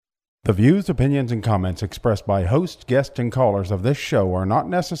The views, opinions, and comments expressed by hosts, guests, and callers of this show are not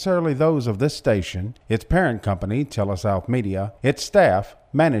necessarily those of this station, its parent company, Telesouth Media, its staff,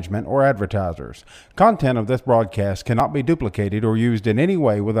 management, or advertisers. Content of this broadcast cannot be duplicated or used in any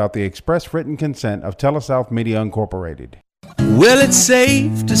way without the express written consent of Telesouth Media Incorporated. Well, it's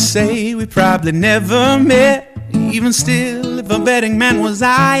safe to say we probably never met. Even still, if a betting man was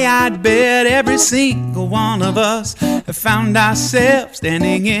I'd bet every single one of us have found ourselves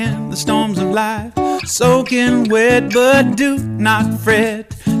standing in the storms of life, soaking wet, but do not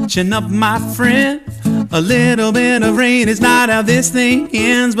fret. Chin up, my friend. A little bit of rain is not how this thing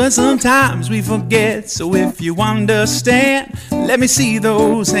ends, but sometimes we forget. So if you understand, let me see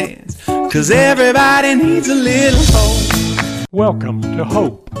those hands, 'cause everybody needs a little hope. Welcome to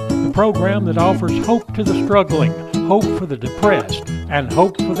Hope, the program that offers hope to the struggling, hope for the depressed, and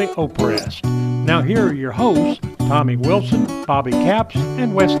hope for the oppressed. Now here are your hosts, Tommy Wilson, Bobby Capps,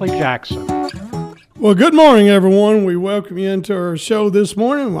 and Wesley Jackson. Well, good morning, everyone. We welcome you into our show this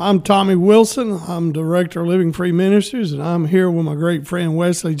morning. I'm Tommy Wilson. I'm Director of Living Free Ministries, and I'm here with my great friend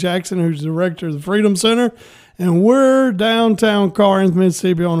Wesley Jackson, who's Director of the Freedom Center. And we're downtown Corinth,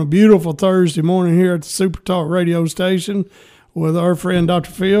 Mississippi on a beautiful Thursday morning here at the SuperTalk radio station with our friend Dr.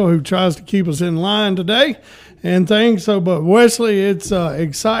 Phil, who tries to keep us in line today and things. So, but Wesley, it's an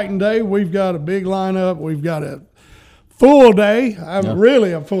exciting day. We've got a big lineup. We've got a full day.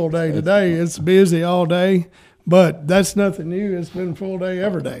 Really a full day today. It's busy all day, but that's nothing new. It's been a full day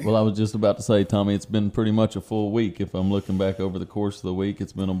every day. Well, I was just about to say, Tommy, it's been pretty much a full week. If I'm looking back over the course of the week,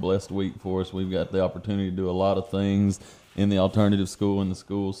 it's been a blessed week for us. We've got the opportunity to do a lot of things in the alternative school, in the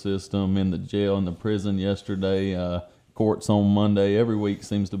school system, in the jail, in the prison yesterday, courts on Monday. Every week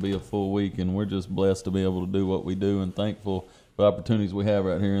seems to be a full week, and we're just blessed to be able to do what we do and thankful for the opportunities we have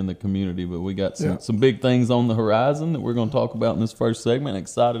right here in the community. But we got some big things on the horizon that we're going to talk about in this first segment.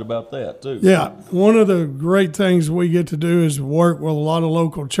 Excited about that, too. Yeah, one of the great things we get to do is work with a lot of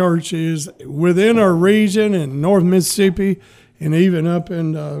local churches within our region in North Mississippi and even up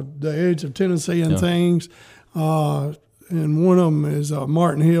in the edge of Tennessee and things. And one of them is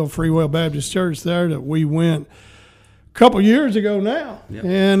Martin Hill Freewill Baptist Church there that we went couple years ago now,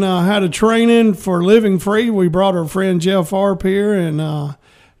 and had a training for Living Free. We brought our friend Jeff Harper here, and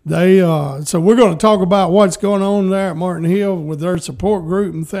so we're going to talk about what's going on there at Martin Hill with their support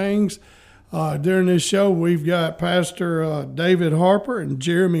group and things. During this show, we've got Pastor David Harper and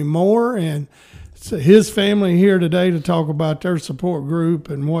Jermey Moore and his family here today to talk about their support group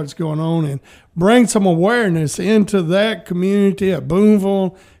and what's going on and bring some awareness into that community at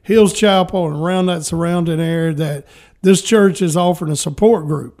Boonville, Hills Chapel, and around that surrounding area that this church is offering a support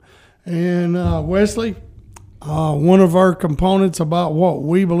group. And Wesley, one of our components about what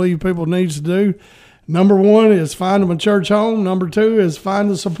we believe people need to do, number one is find them a church home. Number two is find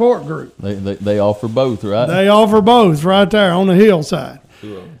a support group. They offer both, right? They offer both right there on the hillside.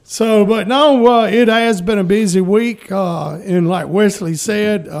 Sure. So, but no, it has been a busy week. And like Wesley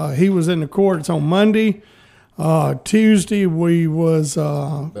said, he was in the courts on Monday. Tuesday we was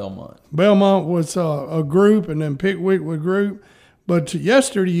Belmont. Belmont was a group, and then Pickwick was a group. But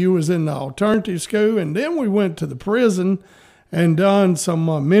yesterday you was in the alternative school, and then we went to the prison and done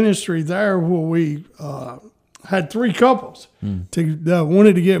some ministry there where we had three couples that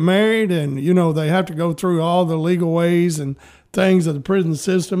wanted to get married, and they have to go through all the legal ways and things of the prison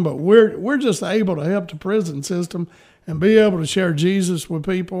system. But we're just able to help the prison system and be able to share Jesus with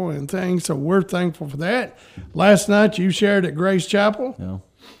people and things. So we're thankful for that. Last night you shared at Grace Chapel. Yeah.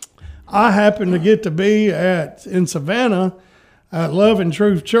 I happened to get to be in Savannah at Love and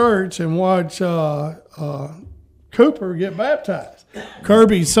Truth Church and watch Cooper get baptized.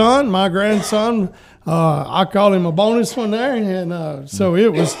 Kirby's son, my grandson, I call him a bonus one there, and so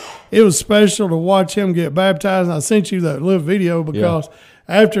it was special to watch him get baptized. And I sent you that little video because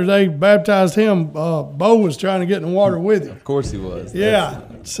after they baptized him, Bo was trying to get in the water with him. Of course he was. Yeah.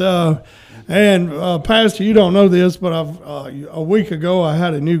 So, and Pastor, you don't know this, but a week ago I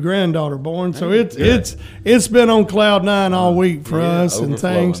had a new granddaughter born. So it's been on cloud nine all week for us and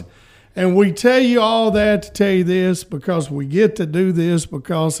things. And we tell you all that to tell you this because we get to do this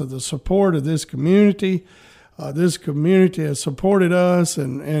because of the support of this community. This community has supported us,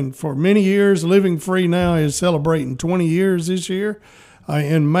 and for many years, Living Free now is celebrating 20 years this year.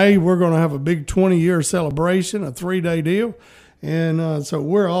 In May, we're going to have a big 20-year celebration, a 3-day deal. And so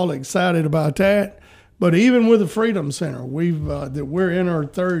we're all excited about that. But even with the Freedom Center, we're in our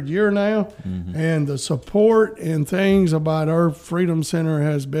third year now, and the support and things about our Freedom Center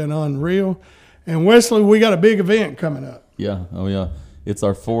has been unreal. And Wesley, we got a big event coming up. Yeah, it's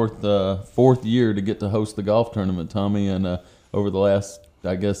our fourth year to get to host the golf tournament, Tommy. And over the last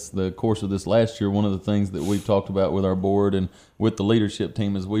I guess the course of this last year, one of the things that we've talked about with our board and with the leadership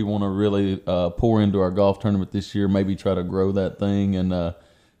team is we want to really pour into our golf tournament this year, maybe try to grow that thing and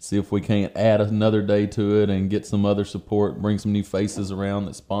see if we can't add another day to it and get some other support, bring some new faces around,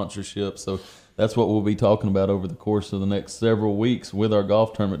 that sponsorship. So that's what we'll be talking about over the course of the next several weeks with our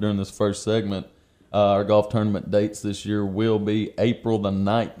golf tournament during this first segment. Our golf tournament dates this year will be April the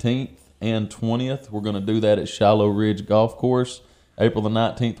 19th and 20th. We're going to do that at Shallow Ridge Golf Course. April the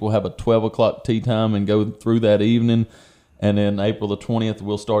 19th, we'll have a 12 o'clock tee time and go through that evening. And then April the 20th,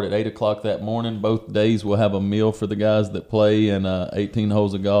 we'll start at 8 o'clock that morning. Both days we'll have a meal for the guys that play and 18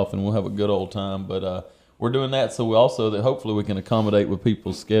 holes of golf, and we'll have a good old time. But we're doing that so we also that hopefully we can accommodate with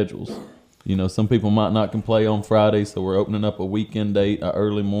people's schedules. You know, some people might not can play on Friday, so we're opening up a weekend date,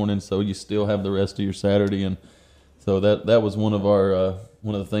 early morning, so you still have the rest of your Saturday. And so that was one of our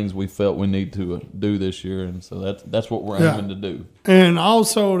one of the things we felt we need to do this year, and so that's what we're aiming to do. And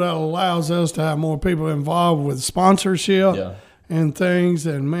also that allows us to have more people involved with sponsorship and things.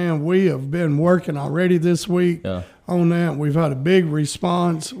 And, man, we have been working already this week on that. We've had a big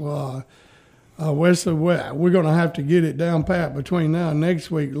response. Wesley, we're going to have to get it down pat between now and next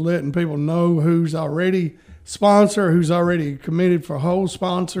week, letting people know who's already sponsor, who's already committed for whole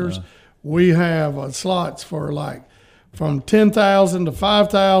sponsors. We have slots for from 10,000 to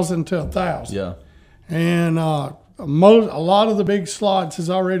 5,000 to 1,000. Yeah. And a lot of the big slots has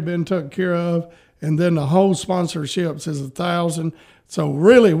already been taken care of, and then the whole sponsorships is 1,000. So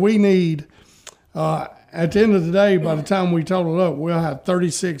really, we need at the end of the day, by the time we total it up, we'll have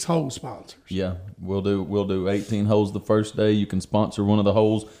 36 hole sponsors. Yeah, we'll do 18 holes the first day. You can sponsor one of the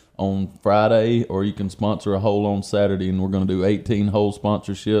holes on Friday, or you can sponsor a hole on Saturday, and we're going to do 18 hole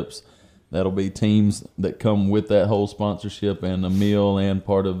sponsorships. That'll be teams that come with that whole sponsorship and a meal and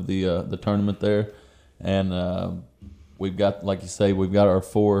part of the tournament there. And we've got, like you say, we've got our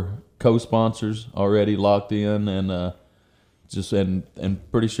 4 co-sponsors already locked in, and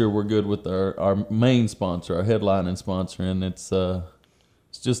and pretty sure we're good with our main sponsor, our headlining sponsor. And it's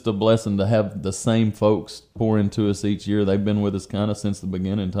just a blessing to have the same folks pour into us each year. They've been with us kind of since the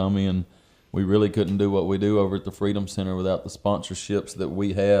beginning, Tommy, and we really couldn't do what we do over at the Freedom Center without the sponsorships that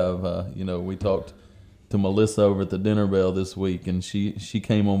we have. We talked to Melissa over at the Dinner Bell this week, and she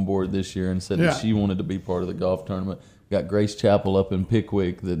came on board this year and said that she wanted to be part of the golf tournament. We got Grace Chapel up in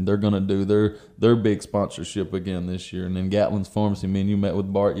Pickwick that they're going to do their big sponsorship again this year. And then Gatlin's Pharmacy, you met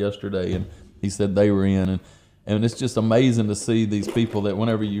with Bart yesterday, and he said they were in. And it's just amazing to see these people that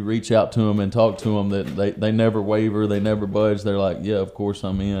whenever you reach out to them and talk to them, that they never waver, they never budge. They're like, yeah, of course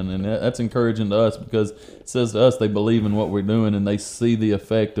I'm in. And that's encouraging to us, because it says to us they believe in what we're doing and they see the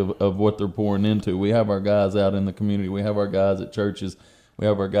effect of what they're pouring into. We have our guys out in the community. We have our guys at churches. We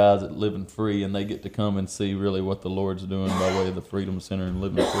have our guys at Living Free, and they get to come and see really what the Lord's doing by way of the Freedom Center and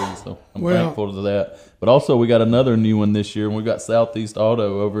Living Free. So I'm thankful to that. But also we got another new one this year, and we've got Southeast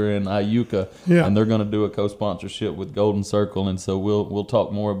Auto over in Iuka, and they're going to do a co-sponsorship with Golden Circle, and so we'll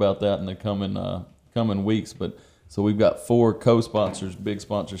talk more about that in the coming weeks. But so we've got 4 co-sponsors, big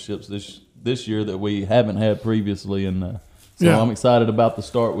sponsorships this year that we haven't had previously, and so I'm excited about the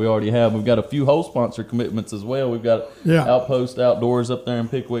start we already have. We've got a few whole sponsor commitments as well. We've got Outpost Outdoors up there in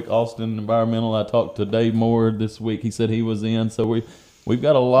Pickwick, Austin Environmental. I talked to Dave Moore this week. He said he was in. So we've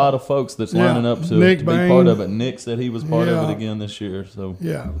got a lot of folks that's lining up to be part of it. Nick said he was part of it again this year.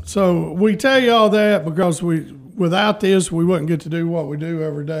 So we tell you all that because without this, we wouldn't get to do what we do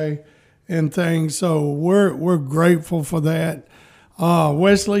every day and things. So we're grateful for that.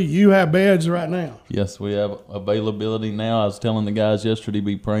 Wesley, you have beds right now. Yes, we have availability now. I was telling the guys yesterday,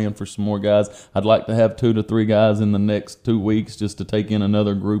 be praying for some more guys. I'd like to have 2 to 3 guys in the next 2 weeks just to take in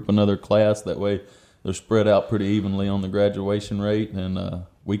another group, another class. That way they're spread out pretty evenly on the graduation rate, and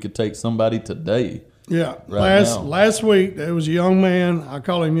we could take somebody today. Yeah, last week there was a young man. I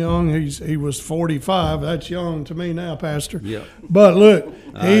call him young. He was 45. That's young to me now, Pastor. Yeah. But look,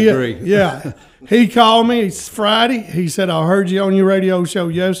 I agree. Yeah, he called me. It's Friday. He said, "I heard you on your radio show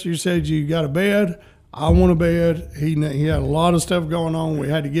yesterday. You said you got a bed. I want a bed." He had a lot of stuff going on. We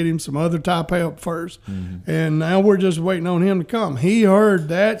had to get him some other type help first, and now we're just waiting on him to come. He heard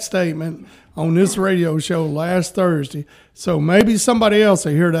that statement on this radio show last Thursday, so maybe somebody else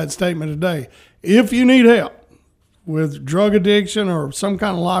will hear that statement today. If you need help with drug addiction or some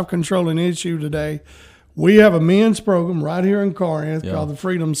kind of life-controlling issue today, we have a men's program right here in Corinth called the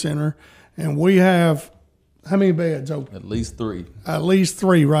Freedom Center, and we have how many beds open? At least 3. At least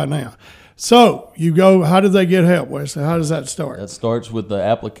 3 right now. So you go, how do they get help, Wesley? How does that start? That starts with the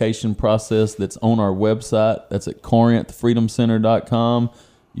application process that's on our website. That's at CorinthFreedomCenter.com.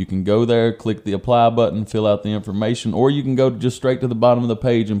 You can go there, click the apply button, fill out the information, or you can go just straight to the bottom of the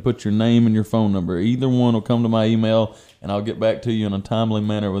page and put your name and your phone number. Either one will come to my email, and I'll get back to you in a timely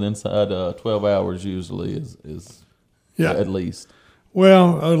manner within 12 hours usually is at least.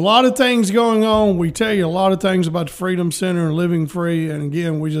 Well, a lot of things going on. We tell you a lot of things about the Freedom Center and Living Free. And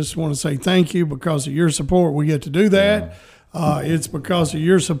again, we just want to say thank you because of your support. We get to do that. It's because of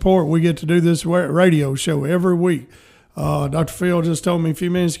your support we get to do this radio show every week. Dr. Phil just told me a few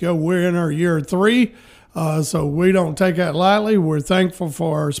minutes ago we're in our year 3. So we don't take that lightly. We're thankful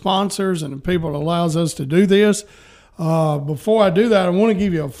for our sponsors and the people that allows us to do this. Before I do that, I want to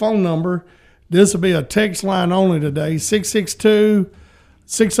give you a phone number. This will be a text line only today, 662-603-9829,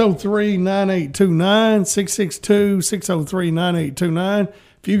 662-603-9829.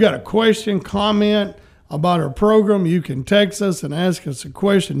 If you got a question, comment about our program, you can text us and ask us a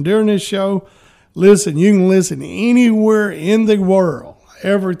question during this show. Listen, you can listen anywhere in the world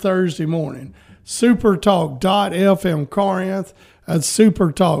every Thursday morning. SuperTalk.fm Corinth. That's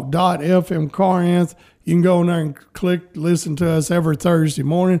SuperTalk.fm Corinth. You can go in there and click, listen to us every Thursday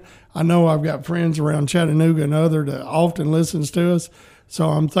morning. I know I've got friends around Chattanooga and other that often listens to us, so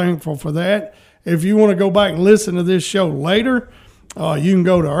I'm thankful for that. If you want to go back and listen to this show later, you can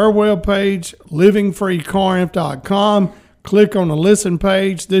go to our webpage, livingfreecorinth.com. Click on the listen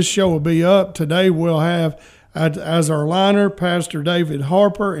page. This show will be up. Today we'll have as our liner Pastor David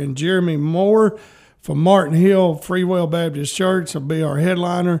Harper and Jermey Moore from Martin Hill Freewill Baptist Church will be our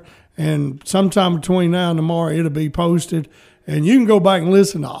headliner. And sometime between now and tomorrow, it'll be posted. And you can go back and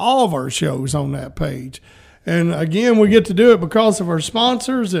listen to all of our shows on that page. And again, we get to do it because of our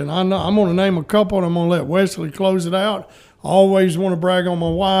sponsors. And I'm going to name a couple, and I'm going to let Wesley close it out. I always want to brag on my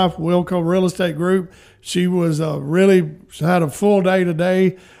wife, Wilco Real Estate Group. She was really had a full day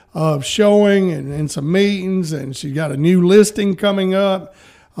today of showing and some meetings, and she got a new listing coming up.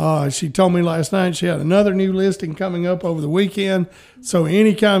 She told me last night she had another new listing coming up over the weekend. So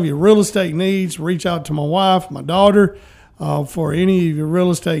any kind of your real estate needs, reach out to my wife, my daughter, for any of your real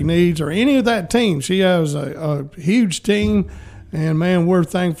estate needs or any of that team. She has a huge team, and, man, we're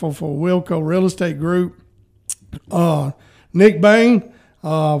thankful for Wilco Real Estate Group. Nick Bain,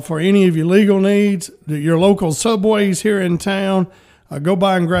 for any of your legal needs, your local Subways here in town. Go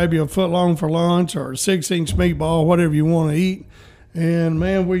by and grab you a footlong for lunch or a 6-inch meatball, whatever you want to eat. And,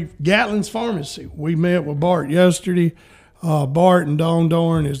 man, Gatlin's Pharmacy. We met with Bart yesterday. Bart and Dawn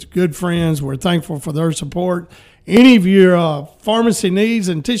Dorn is good friends. We're thankful for their support. Any of your pharmacy needs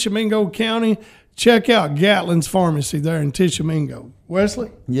in Tishomingo County, check out Gatlin's Pharmacy there in Tishomingo.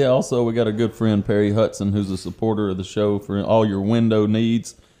 Wesley? Yeah, also we got a good friend, Perry Hudson, who's a supporter of the show for all your window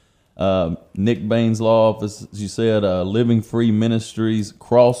needs. Nick Bain's Law Office, as you said, Living Free Ministries,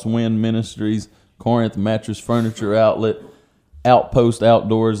 Crosswind Ministries, Corinth Mattress Furniture Outlet, Outpost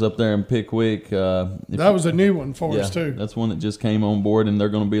Outdoors up there in Pickwick. That was a new one for us, too. That's one that just came on board, and they're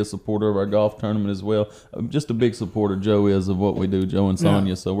going to be a supporter of our golf tournament as well. Just a big supporter, Joe is, of what we do, Joe and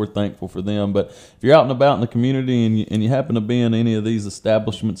Sonia, so we're thankful for them. But if you're out and about in the community and you happen to be in any of these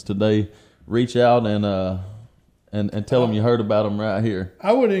establishments today, reach out and tell them you heard about them right here.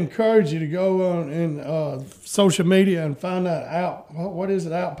 I would encourage you to go on social media and find out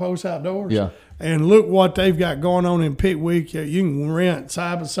Outpost Outdoors. Yeah. And look what they've got going on in Pickwick. You can rent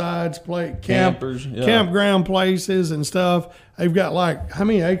side-by-sides, campers, campground places and stuff. They've got how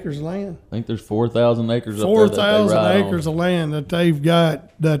many acres of land? I think there's 4,000 acres 4,000 acres of land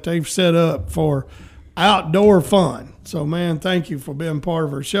that they've set up for outdoor fun. So, man, thank you for being part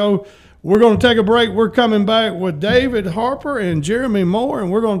of our show. We're going to take a break. We're coming back with David Harper and Jermey Moore,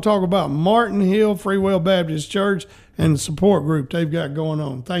 and we're going to talk about Martin Hill Freewill Baptist Church and the support group they've got going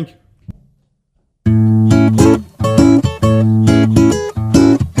on. Thank you.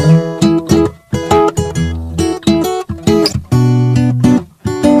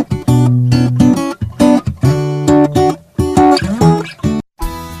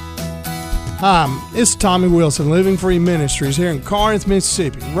 Hi, it's Tommy Wilson, Living Free Ministries here in Corinth,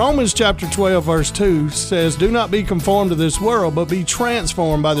 Mississippi. Romans chapter 12, verse 2 says, "Do not be conformed to this world, but be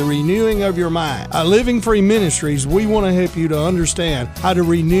transformed by the renewing of your mind." At Living Free Ministries, we want to help you to understand how to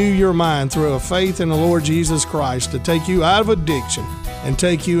renew your mind through a faith in the Lord Jesus Christ to take you out of addiction and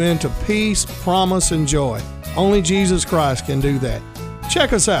take you into peace, promise, and joy. Only Jesus Christ can do that.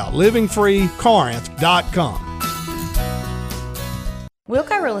 Check us out, livingfreecorinth.com.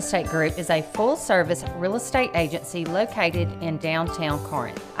 Wilco Real Estate Group is a full-service real estate agency located in downtown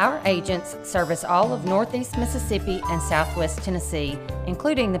Corinth. Our agents service all of Northeast Mississippi and Southwest Tennessee,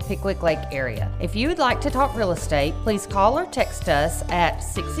 including the Pickwick Lake area. If you would like to talk real estate, please call or text us at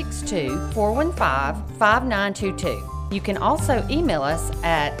 662-415-5922. You can also email us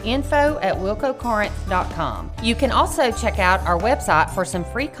at info@wilcocorinth.com. You can also check out our website for some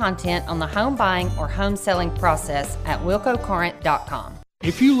free content on the home buying or home selling process at wilcocorinth.com.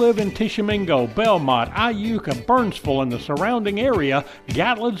 If you live in Tishomingo, Belmont, Iuka, Burnsville, and the surrounding area,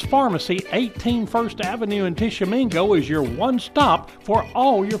 Gatlin's Pharmacy, 18 First Avenue in Tishomingo is your one stop for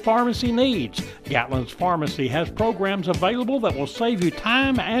all your pharmacy needs. Gatlin's Pharmacy has programs available that will save you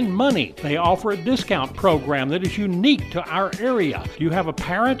time and money. They offer a discount program that is unique to our area. Do you have a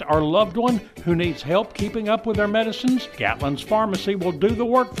parent or loved one who needs help keeping up with their medicines? Gatlin's Pharmacy will do the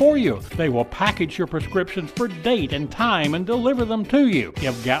work for you. They will package your prescriptions for date and time and deliver them to you.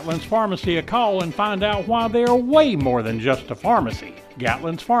 Give Gatlin's Pharmacy a call and find out why they are way more than just a pharmacy.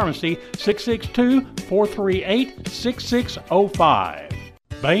 Gatlin's Pharmacy, 662-438-6605.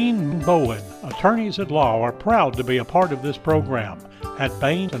 Bain & Bowen, attorneys at law, are proud to be a part of this program. At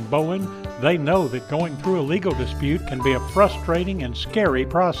Bain & Bowen, they know that going through a legal dispute can be a frustrating and scary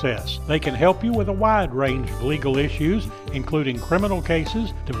process. They can help you with a wide range of legal issues, including criminal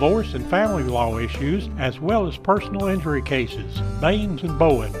cases, divorce and family law issues, as well as personal injury cases. Bain &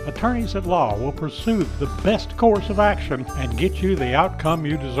 Bowen, attorneys at law, will pursue the best course of action and get you the outcome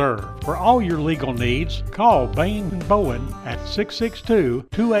you deserve. For all your legal needs, call Bain & Bowen at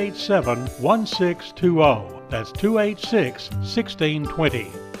 662-287-1620. That's 286-1620.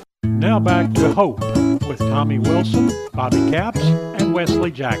 Now back to Hope with Tommy Wilson, Bobby Capps, and Wesley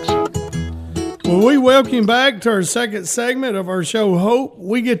Jackson. Well, we welcome you back to our second segment of our show, Hope.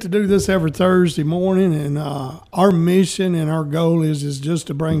 We get to do this every Thursday morning, and our mission and our goal is just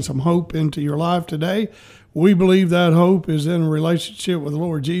to bring some hope into your life today. We believe that hope is in a relationship with the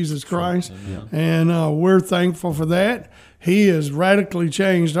Lord Jesus Christ, and we're thankful for that. He has radically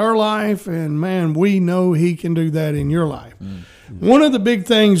changed our life, and man, we know He can do that in your life. One of the big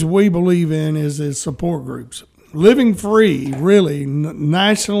things we believe in is support groups. Living Free, really,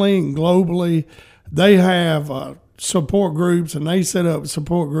 nationally and globally, they have support groups, and they set up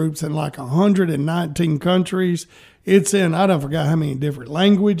support groups in like 119 countries. It's in, I don't forget how many different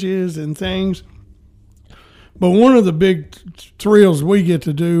languages and things. But one of the big thrills we get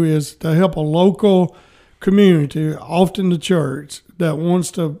to do is to help a local community, often the church, that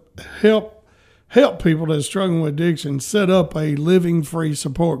wants to help people that are struggling with addiction set up a Living Free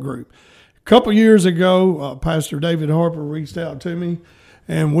support group. A couple years ago, Pastor David Harper reached out to me,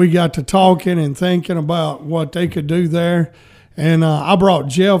 and we got to talking and thinking about what they could do there. And I brought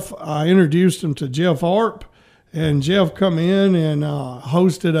Jeff, I introduced him to Jeff Arp, and Jeff come in and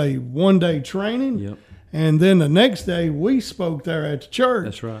hosted a one-day training. Yep. And then the next day, we spoke there at the church.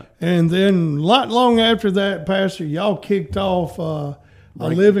 That's right. And then not long after that, Pastor, y'all kicked off a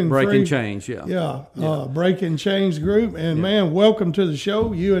Living Free. Breaking Change, Breaking Change group. And, man, welcome to the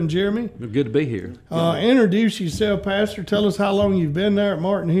show, you and Jermey. Good to be here. Introduce yourself, Pastor. Tell us how long you've been there at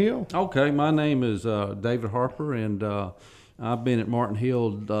Martin Hill. Okay, my name is David Harper, and I've been at Martin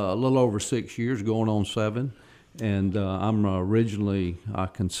Hill a little over 6 years, going on 7. And I'm originally, I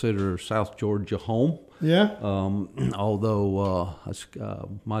consider South Georgia home. Yeah. Although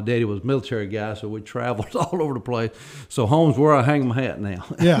my daddy was a military guy, so we traveled all over the place. So home's where I hang my hat now.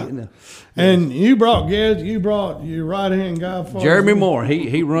 Yeah. You know? And you brought your right-hand guy for Jermey Moore.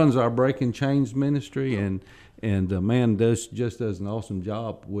 He runs our Breaking Chains ministry, and man does an awesome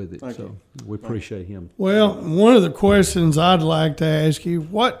job with it. We appreciate him. Well, one of the questions I'd like to ask you,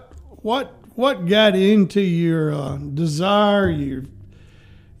 what got into your desire,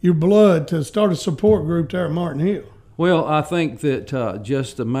 your blood to start a support group there at Martin Hill? Well, I think that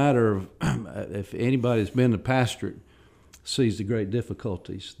just a matter of if anybody's been a pastorate sees the great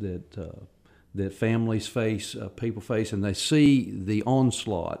difficulties that families face, people face, and they see the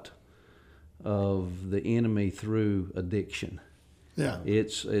onslaught of the enemy through addiction. Yeah,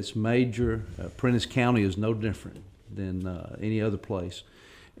 it's major. Prentice County is no different than any other place.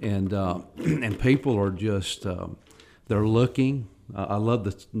 And people are just, they're looking. I love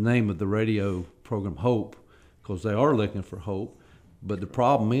the name of the radio program, Hope, because they are looking for hope. But the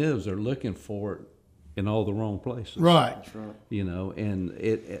problem is they're looking for it in all the wrong places. Right. That's right. You know,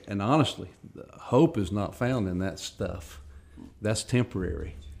 and honestly, hope is not found in that stuff. That's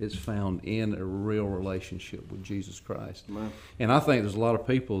temporary. It's found in a real relationship with Jesus Christ. Man. And I think there's a lot of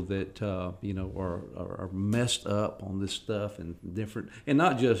people that are messed up on this stuff and different, and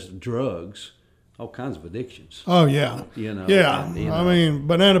not just drugs, all kinds of addictions. Oh yeah, yeah. I mean,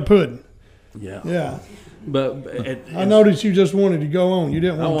 banana pudding. Yeah, yeah. But I noticed you just wanted to go on. You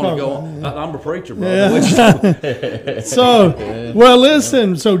didn't want to talk go about on. I'm a preacher, bro. Yeah. So, well,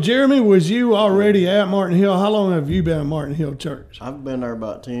 listen. So, Jermey, was you already at Martin Hill? How long have you been at Martin Hill Church? I've been there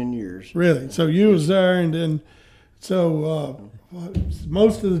about 10 years. Really? So you was there, and then, So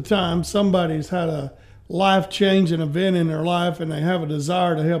most of the time, somebody's had a life-changing event in their life, and they have a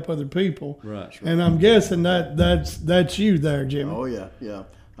desire to help other people. Right. And I'm guessing that's you there, Jimmy. Oh yeah.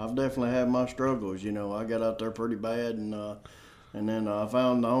 I've definitely had my struggles. You know, I got out there pretty bad, and then I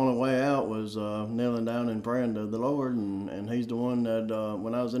found the only way out was kneeling down and praying to the Lord, and He's the one that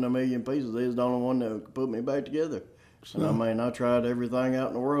when I was in a million pieces, He's the only one that could put me back together. And I mean, I tried everything out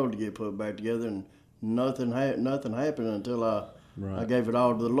in the world to get put back together, and nothing happened until I gave it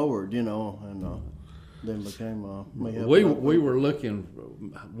all to the Lord. You know, and then became me. We were looking.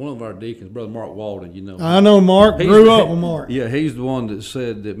 One of our deacons, Brother Mark Walden. You know, I know Mark. Grew up with Mark. Yeah, he's the one that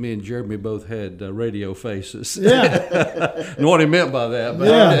said that me and Jermey both had radio faces. Yeah. Know what he meant by that?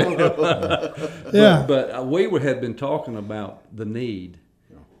 But, yeah. But we had been talking about the need,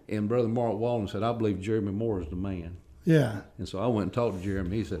 and Brother Mark Walden said, "I believe Jermey Moore is the man." Yeah. And so I went and talked to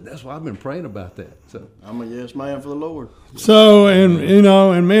Jermey. He said, "That's why I've been praying about that." So I'm a yes man for the Lord. So, and you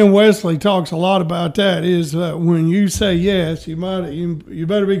know, and me and Wesley talks a lot about that. Is when you say yes, you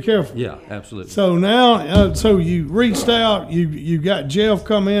better be careful. yeah, absolutely. So now, so you reached out. You got Jeff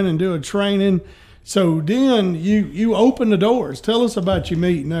come in and do a training. So then you open the doors. Tell us about your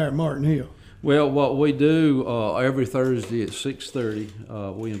meeting there at Martin Hill. Well, what we do every Thursday at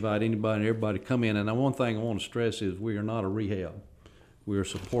 6:30, we invite anybody and everybody to come in. And one thing I want to stress is we are not a rehab. We're a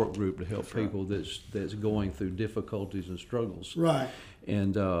support group to help people that's going through difficulties and struggles. Right.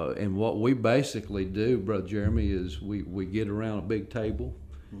 And what we basically do, Brother Jermey, is we get around a big table.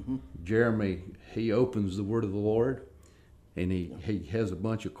 Mm-hmm. Jermey, he opens the Word of the Lord. And he has a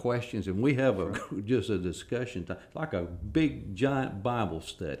bunch of questions, and we have just a discussion time, like a big giant Bible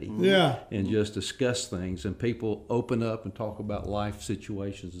study. Yeah. And just discuss things, and people open up and talk about life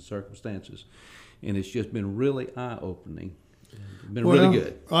situations and circumstances, and it's just been really eye-opening. It's been really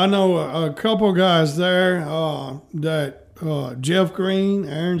good. I know a couple guys there that Jeff Green,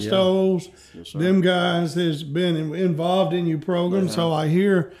 Aaron Stoles, them guys has been involved in your program. So I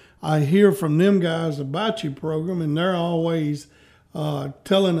hear from them guys about your program, and they're always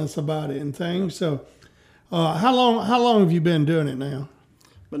telling us about it and things. So, how long have you been doing it now?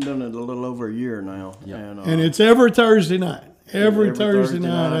 Been doing it a little over a year now. Yeah. And it's every Thursday night. Every Thursday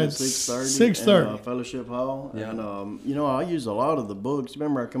night at 6:30 in Fellowship Hall. Yeah. And you know, I use a lot of the books.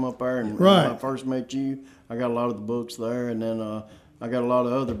 Remember, I come up there and when I first met you, I got a lot of the books there, and then I got a lot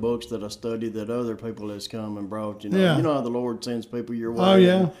of other books that I studied that other people has come and brought. You know how the Lord sends people your way. Oh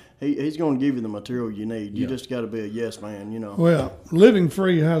yeah. He's going to give you the material you need. You just got to be a yes man. You know. Well, Living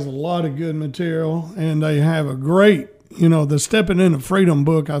Free has a lot of good material, and they have a great. You know, the Stepping into Freedom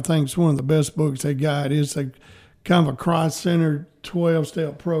book, I think, is one of the best books they got. It's a kind of a Christ-centered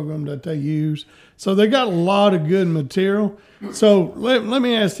 12-step program that they use. So they got a lot of good material. So let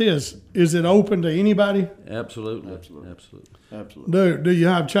me ask this: is it open to anybody? Absolutely. Do you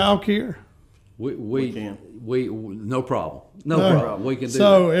have child care? We can. No problem. No problem. We can do that.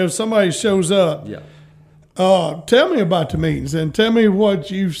 So if somebody shows up, tell me about the meetings and tell me what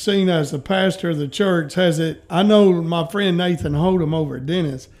you've seen as the pastor of the church. I know my friend Nathan Hold'em over at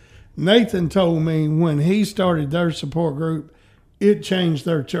Dennis. Nathan told me when he started their support group, it changed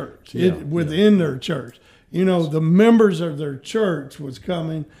their church. Within their church. You know, the members of their church was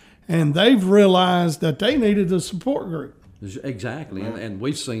coming, and they've realized that they needed a support group. Exactly, and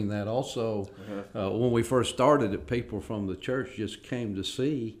we've seen that also when we first started it. People from the church just came to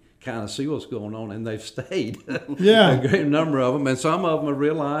see what's going on, and they've stayed. Yeah, a great number of them, and some of them have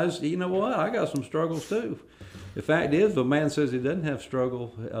realized, you know what, I got some struggles too. The fact is, if a man says he doesn't have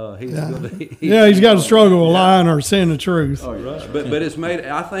struggle, he's got to struggle with lying or saying the truth. Oh, yeah. Right. But it's made.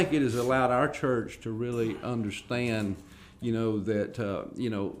 I think it has allowed our church to really understand, you know, that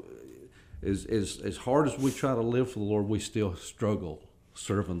you know, as hard as we try to live for the Lord, we still struggle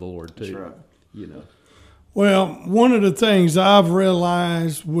serving the Lord too. That's right. You know. Well, one of the things I've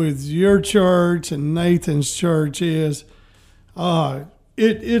realized with your church and Nathan's church is,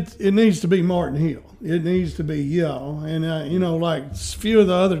 it needs to be Martin Hill. It needs to be y'all. And, you know, like a few of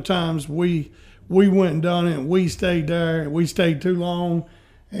the other times we went and done it, and we stayed there, and we stayed too long,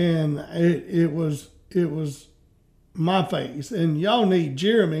 and it was my face. And y'all need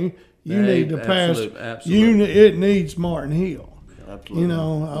Jermey. You need the pastor. Absolutely. It needs Martin Hill. Absolutely. You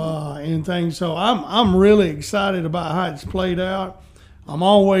know, and things. So I'm really excited about how it's played out. I'm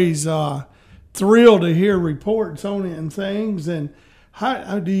always thrilled to hear reports on it and things. And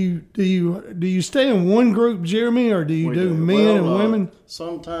How do you stay in one group, Jeremy, or do you do men and women?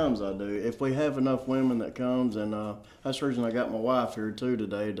 Sometimes I do. If we have enough women that comes, and that's the reason I got my wife here too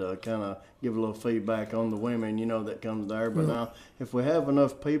today to kind of give a little feedback on the women, that comes there. But now, if we have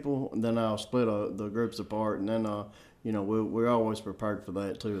enough people, then I'll split the groups apart, and then we're always prepared for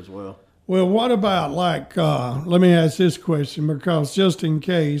that too as well. Well, what about let me ask this question, because just in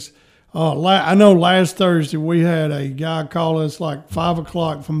case. I know last Thursday we had a guy call us like 5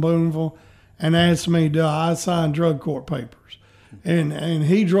 o'clock from Booneville and asked me, do I sign drug court papers? And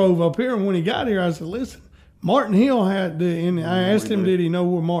he drove up here, and when he got here, I said, listen, Martin Hill and I asked him, did he know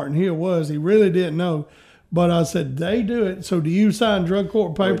where Martin Hill was? He really didn't know. But I said, they do it. So do you sign drug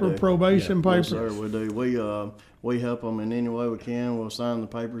court paper, probation paper? Yes, sir, we do. We help them in any way we can. We'll sign the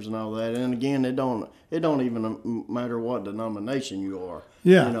papers and all that. And again, it don't even matter what denomination you are.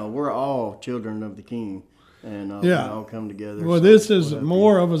 Yeah. We're all children of the King, and we all come together. Well, this is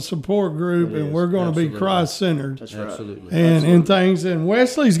more of a support group, and we're going to be Christ-centered. That's right. Absolutely. And things. And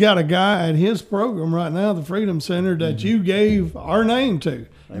Wesley's got a guy at his program right now, the Freedom Center, that you gave our name to.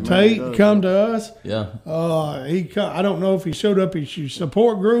 Amen. Tate come to us. Yeah. I don't know if he showed up at your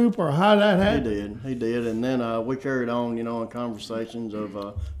support group or how that happened. He did, and then we carried on, in conversations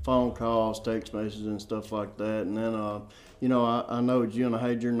of phone calls, text messages, and stuff like that. And then, I know Jim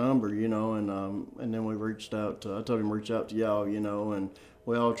had your number, and then we reached out. I told him to reach out to y'all, and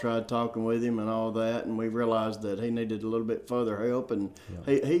we all tried talking with him and all that, and we realized that he needed a little bit further help, and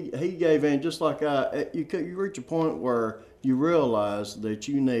he gave in just like you reach a point where you realize that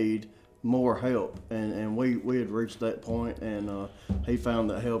you need more help, and we had reached that point, and he found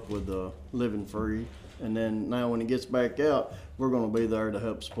that help with Living Free, and then now when he gets back out, we're going to be there to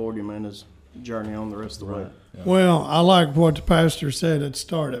help support him in his journey on the rest of the way. Yeah. Well, I like what the pastor said at the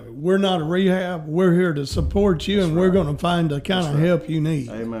start of it. We're not a rehab. We're here to support you, and we're going to find the kind of help you need.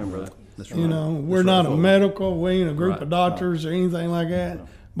 Amen, brother. That's right. We're not a medical. We ain't a group of doctors or anything like that.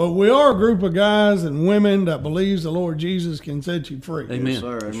 But we are a group of guys and women that believes the Lord Jesus can set you free. Amen. Yes,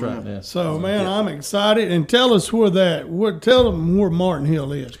 sir. That's Amen. right. Yeah. So, man, I'm excited. And tell us tell them where Martin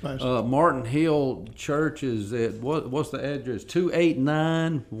Hill is, Pastor. Martin Hill Church is at, what's the address?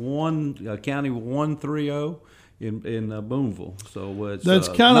 289 County 130 in Booneville. So it's That's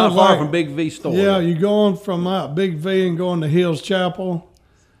kind not of far like, from Big V store. Yeah, you're going from Big V and going to Hills Chapel.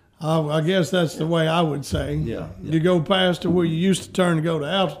 I guess that's the way I would say. Yeah. You go past to where you used to turn to go to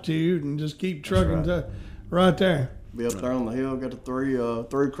Altitude and just keep trucking to right there. Be up there on the hill, got the three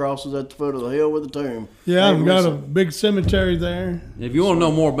crosses at the foot of the hill with the tomb. Yeah, I've got a big cemetery there. If you want to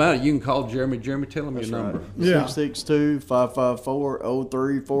know more about it, you can call Jermey. Jermey, tell him your number. Right. Yeah.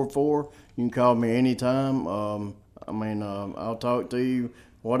 662-554-0344. You can call me anytime. I'll talk to you.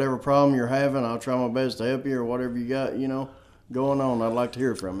 Whatever problem you're having, I'll try my best to help you, or whatever you got, going on. I'd like to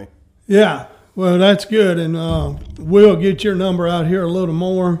hear from you. Yeah, well, that's good, and we'll get your number out here a little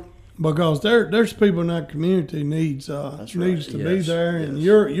more, because there's people in that community needs to be there, and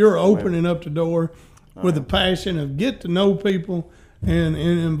you're opening up the door with the passion of get to know people and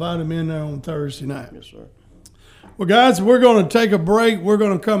invite them in there on Thursday night. Yes, sir. Well, guys, we're going to take a break. We're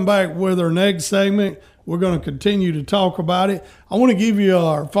going to come back with our next segment. We're going to continue to talk about it. I want to give you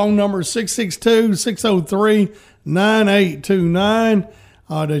our phone number, 662-603-9829,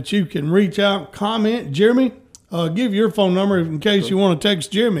 that you can reach out, comment. Jeremy, give your phone number in case you want to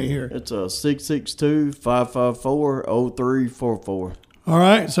text Jeremy here. It's 662-554-0344. All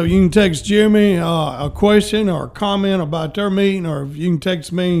right, so you can text Jeremy a question or a comment about their meeting, or if you can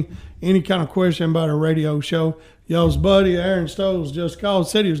text me any kind of question about a radio show. Y'all's buddy, Aaron Stoles, just called,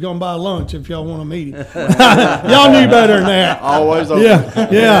 said he was going to buy lunch if y'all want to meet him. Y'all knew better than that. Always open.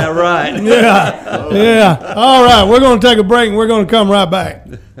 Yeah, right. Yeah. All right, we're going to take a break, and we're going to come right back.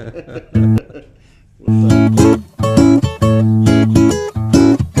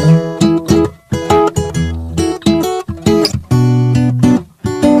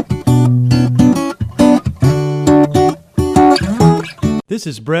 This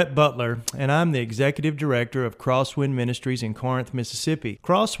is Brett Butler, and I'm the Executive Director of Crosswind Ministries in Corinth, Mississippi.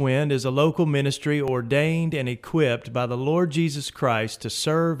 Crosswind is a local ministry ordained and equipped by the Lord Jesus Christ to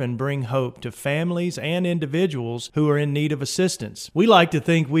serve and bring hope to families and individuals who are in need of assistance. We like to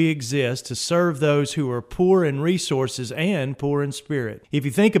think we exist to serve those who are poor in resources and poor in spirit. If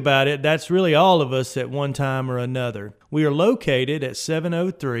you think about it, that's really all of us at one time or another. We are located at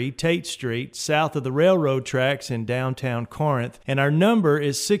 703 Tate Street, south of the railroad tracks in downtown Corinth, and our number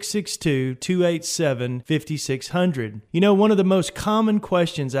is 662-287-5600. You know, one of the most common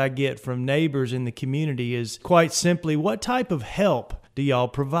questions I get from neighbors in the community is quite simply, what type of help do y'all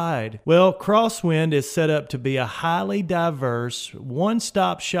provide? Well, Crosswind is set up to be a highly diverse,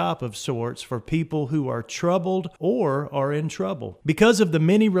 one-stop shop of sorts for people who are troubled or are in trouble. Because of the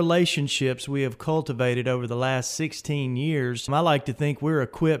many relationships we have cultivated over the last 16 years, I like to think we're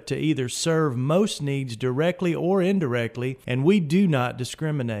equipped to either serve most needs directly or indirectly, and we do not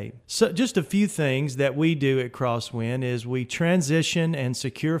discriminate. So just a few things that we do at Crosswind is we transition and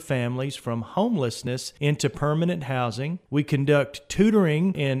secure families from homelessness into permanent housing. We conduct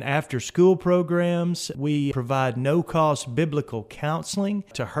tutoring in after-school programs. We provide no-cost biblical counseling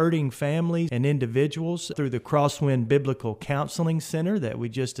to hurting families and individuals through the Crosswind Biblical Counseling Center that we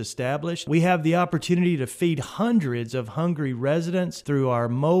just established. We have the opportunity to feed hundreds of hungry residents through our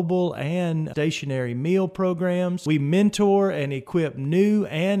mobile and stationary meal programs. We mentor and equip new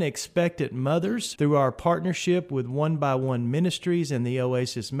and expectant mothers through our partnership with 1x1 Ministries and the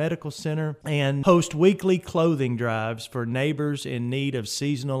Oasis Medical Center, and host weekly clothing drives for neighbors in need of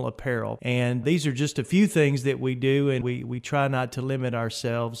seasonal apparel. And these are just a few things that we do, and we try not to limit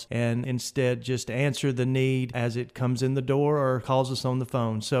ourselves and instead just answer the need as it comes in the door or calls us on the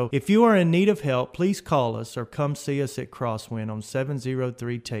phone. So if you are in need of help, please call us or come see us at Crosswind on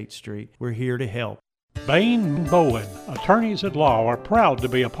 703 Tate Street. We're here to help. Bain & Bowen, attorneys at law, are proud to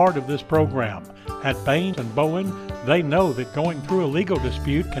be a part of this program. At Bain & Bowen, they know that going through a legal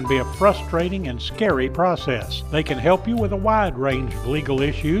dispute can be a frustrating and scary process. They can help you with a wide range of legal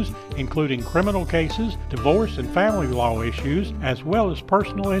issues, including criminal cases, divorce and family law issues, as well as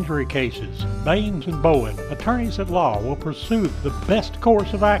personal injury cases. Bain & Bowen, attorneys at law, will pursue the best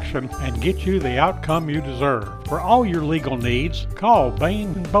course of action and get you the outcome you deserve. For all your legal needs, call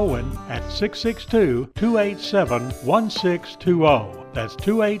Bain & Bowen at 662-287-1620. That's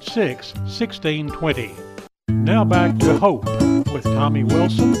 286-1620. Now back to Hope with Tommy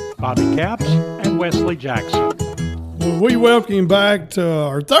Wilson, Bobby Capps, and Wesley Jackson. Well, we welcome you back to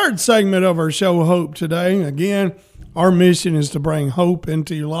our third segment of our show, Hope, today. Again, our mission is to bring hope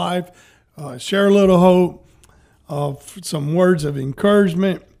into your life, share a little hope, some words of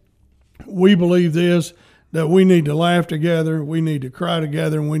encouragement. We believe this, that we need to laugh together, we need to cry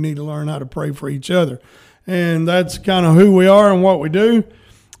together, and we need to learn how to pray for each other. And that's kind of who we are and what we do.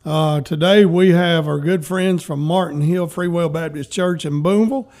 Today we have our good friends from Martin Hill Freewill Baptist Church in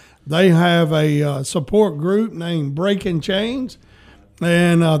Boonville. They have a support group named Breaking Chains,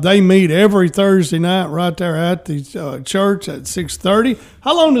 and they meet every Thursday night right there at the church at 6:30.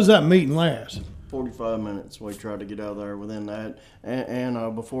 How long does that meeting last? 45 minutes. We try to get out there within that.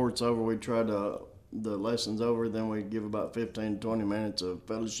 And before it's over, we try to, the lesson's over, then we give about 15 to 20 minutes of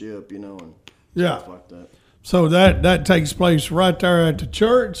fellowship, and stuff like that. So that takes place right there at the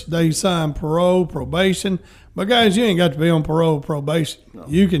church. They sign parole, probation. But guys, you ain't got to be on parole, probation. No.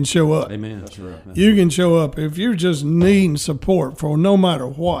 You can show up. Amen. That's right. You can show up if you're just needing support for no matter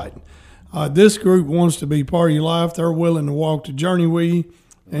what. This group wants to be part of your life. They're willing to walk the journey with you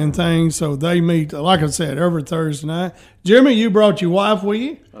and things. So they meet, like I said, every Thursday night. Jermey, you brought your wife with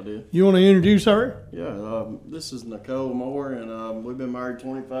you. I did. You want to introduce her? Yeah. This is Nicole Moore, and we've been married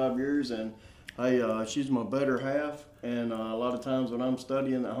 25 years, and hey, she's my better half, and a lot of times when I'm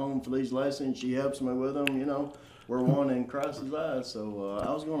studying at home for these lessons, she helps me with them. We're one in Christ's eyes. So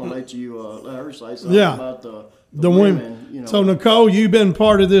I was going to let her say something about the women. So Nicole, you've been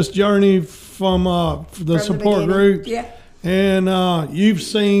part of this journey from the support group. Yeah. And you've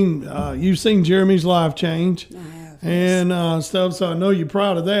seen Jeremy's life change. I have. And stuff. So I know you're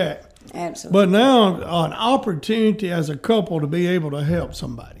proud of that. Absolutely. But now an opportunity as a couple to be able to help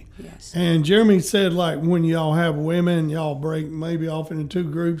somebody. Yes. And Jermey said, like, when y'all have women, y'all break maybe off into two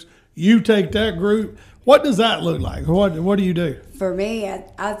groups. You take that group. What does that look like? What do you do? For me,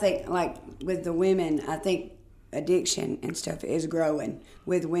 I think, like, with the women, I think addiction and stuff is growing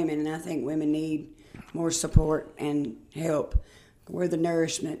with women, and I think women need more support and help. We're the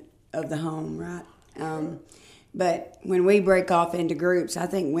nourishment of the home, right? But when we break off into groups, I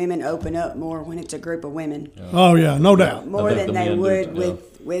think women open up more when it's a group of women. Oh, yeah, no doubt. More than they would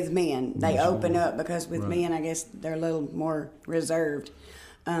with men. They open up because with men, I guess they're a little more reserved.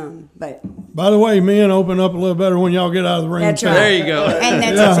 But by the way, men open up a little better when y'all get out of the ring. That's right. There you go. And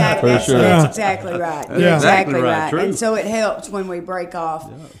that's exactly right. You're exactly right. True. And so it helps when we break off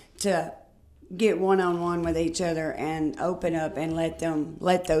to get one-on-one with each other and open up and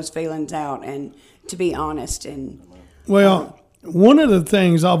let those feelings out and to be honest. And one of the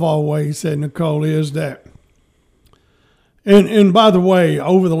things I've always said, Nicole, is that, and by the way,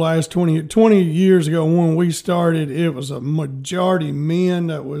 over the last 20 years ago when we started, it was a majority men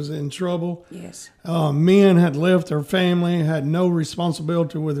that was in trouble. Yes. Men had left their family, had no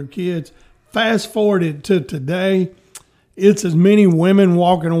responsibility with their kids. Fast forwarded to today, it's as many women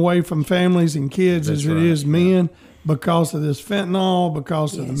walking away from families and kids as it is men because of this fentanyl,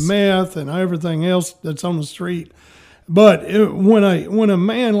 because of the meth and everything else that's on the street. But when a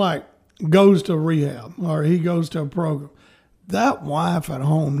man like goes to rehab or he goes to a program, that wife at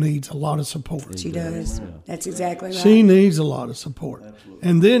home needs a lot of support. She does. That's exactly right. She needs a lot of support. Absolutely.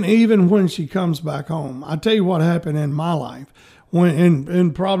 And then even when she comes back home, I tell you what happened in my life.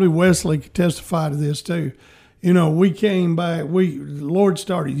 And probably Wesley could testify to this too. You know, we came back, the Lord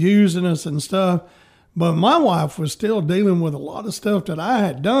started using us and stuff, but my wife was still dealing with a lot of stuff that I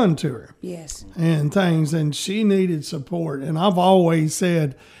had done to her. Yes. And things, and she needed support. And I've always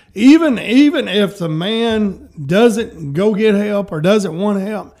said, even if the man doesn't go get help or doesn't want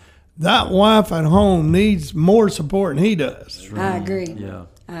help, that wife at home needs more support than he does. I agree. Yeah.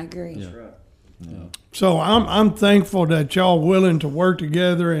 I agree. That's right. Yeah. So I'm thankful that y'all willing to work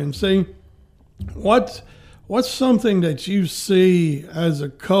together and see what's something that you see as a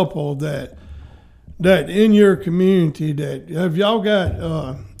couple that in your community that have y'all got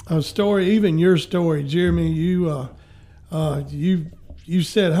a story, even your story, Jeremy, you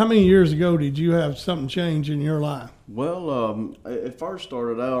said how many years ago did you have something change in your life? Well, it first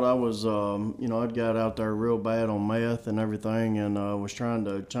started out, I was, I'd got out there real bad on meth and everything, and was trying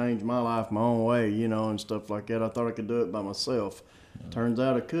to change my life my own way, and stuff like that. I thought I could do it by myself. Turns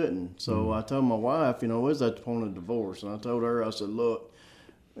out I couldn't. So I told my wife, we was at the point of divorce, and I told her, I said, look,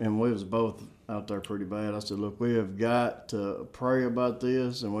 and we was both out there pretty bad. I said, look, we have got to pray about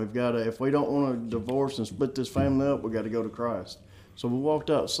this, and we've got to, if we don't want to divorce and split this family up, we got to go to Christ. So we walked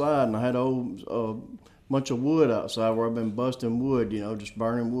outside, and I had a bunch of wood outside where I've been busting wood, just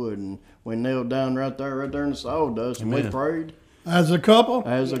burning wood. And we nailed down right there in the sawdust, and we prayed. As a couple?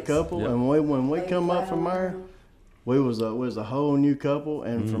 As a couple. Yep. And when we come up from there, we was a whole new couple.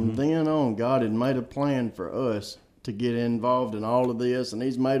 And from then on, God had made a plan for us to get involved in all of this. And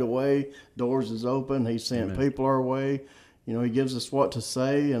he's made a way. Doors is open. He sent people our way. He gives us what to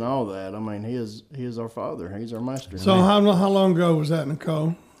say and all that. I mean, he is our Father. He's our Master. So how long ago was that,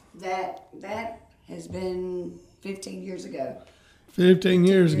 Nicole? That has been 15 years ago. 15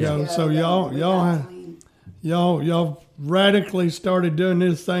 years ago. So y'all radically started doing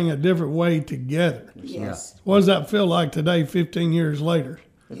this thing a different way together. Yes. What does that feel like today, 15 years later?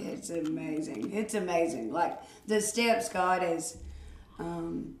 It's amazing. It's amazing. Like the steps God has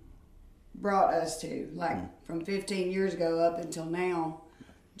brought us to, like from 15 years ago up until now,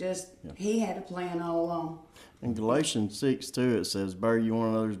 he had a plan all along. In Galatians 6:2, it says, bear you one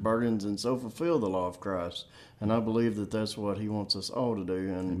another's burdens and so fulfill the law of Christ. And I believe that that's what he wants us all to do.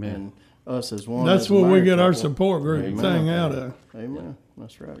 And us as one. That's what we get our support group thing out of. Amen.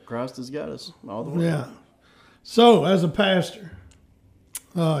 That's right. Christ has got us all the way. Yeah. So as a pastor,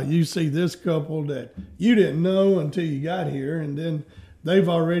 you see this couple that you didn't know until you got here, and then they've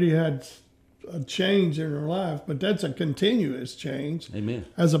already had a change in their life, but that's a continuous change. Amen.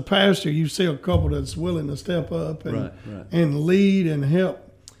 As a pastor, you see a couple that's willing to step up and right. and lead and help.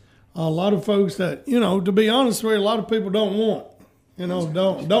 A lot of folks that, to be honest with you, a lot of people don't want, don't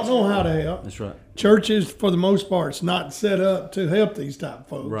know how to help. That's right. Churches, for the most part, it's not set up to help these type of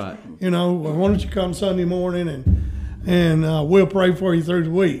folks. Right. Well, why don't you come Sunday morning and we'll pray for you through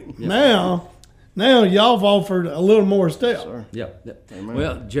the week. Yep. Now y'all have offered a little more step. Yep.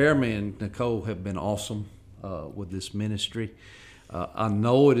 Well, Jeremy and Nicole have been awesome with this ministry. I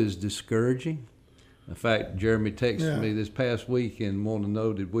know it is discouraging. In fact, Jeremy texted me this past week and wanted to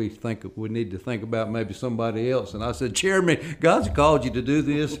know, did we think we need to think about maybe somebody else? And I said, Jeremy, God's called you to do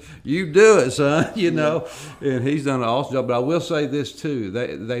this. You do it, son, And he's done an awesome job. But I will say this, too.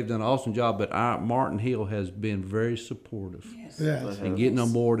 They've done an awesome job, but Martin Hill has been very supportive. Yes. And getting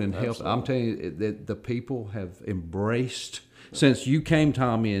on board and helping. I'm telling you that the people have embraced, since you came,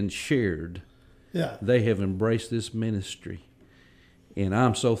 Tommy, and shared, they have embraced this ministry. And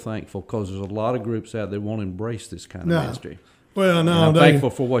I'm so thankful because there's a lot of groups out there that won't embrace this kind of ministry. Well, no, I'm thankful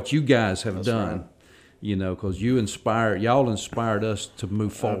for what you guys have done. Because y'all inspired us to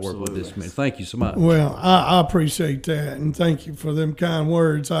move forward with this ministry. Thank you so much. Well, I appreciate that, and thank you for them kind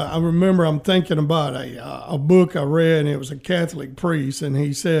words. I remember I'm thinking about a book I read, and it was a Catholic priest, and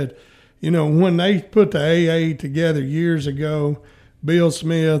he said, when they put the AA together years ago, Bill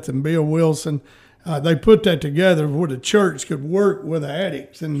Smith and Bill Wilson, they put that together where the church could work with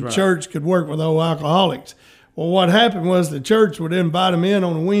addicts and the church could work with old alcoholics. Well, what happened was the church would invite them in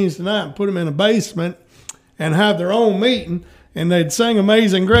on a Wednesday night and put them in a basement and have their own meeting, and they'd sing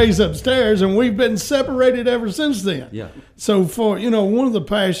Amazing Grace upstairs, and we've been separated ever since then. Yeah. So for, one of the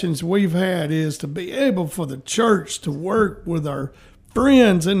passions we've had is to be able for the church to work with our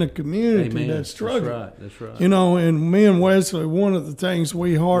friends in the community Amen. that struggle. That's right. You know, and me and Wesley, one of the things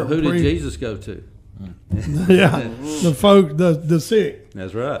we heart. Who did Jesus go to? Yeah, the folk, the sick.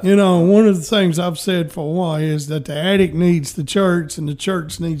 That's right. You know, one of the things I've said for a while is that the addict needs the church and the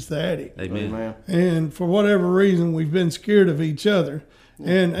church needs the addict. Amen. And for whatever reason, we've been scared of each other.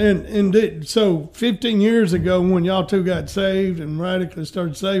 So 15 years ago, when y'all two got saved and radically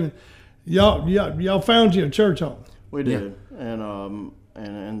started saving, y'all found you a church home. We did, and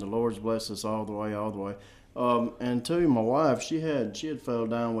the Lord's blessed us all the way. And too, my wife, she had fell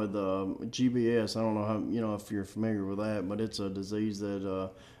down with GBS. I don't know how if you're familiar with that, but it's a disease that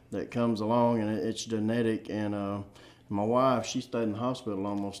comes along and it's genetic. And my wife, she stayed in the hospital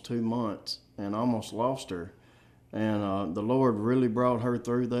almost 2 months and almost lost her. And the Lord really brought her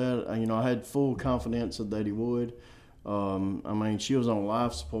through that. I had full confidence that He would. She was on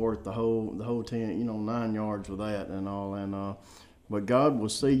life support the whole 9 yards with that and all. And but God will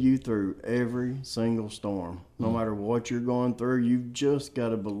see you through every single storm, no matter what you're going through. You've just got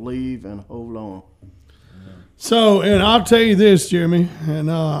to believe and hold on. So, and I'll tell you this, Jeremy, and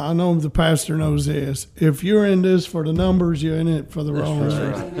I know the pastor knows this. If you're in this for the numbers, you're in it for the wrong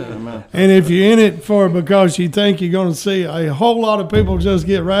reason. Right. And if you're in it for because you think you're going to see a whole lot of people just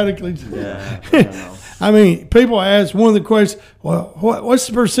get radically. Yeah. People ask one of the questions, well, what's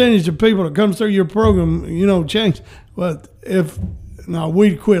the percentage of people that comes through your program, change? Well,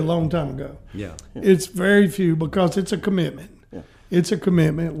 we'd quit a long time ago. Yeah. It's very few because it's a commitment. Yeah. It's a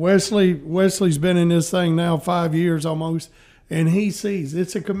commitment. Wesley's been in this thing now 5 years almost, and he sees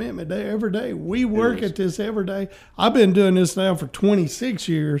it's a commitment day every day. We work at this every day. I've been doing this now for 26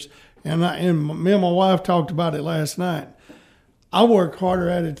 years, and me and my wife talked about it last night. I work harder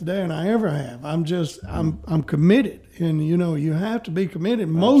at it today than I ever have. I'm committed, and you have to be committed.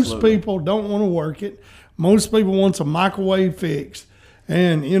 Most people don't want to work it. Most people want a microwave fix,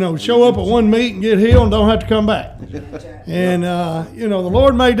 and show up at one meeting, get healed, and don't have to come back. And the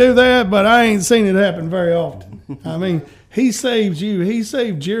Lord may do that, but I ain't seen it happen very often. He saved you. He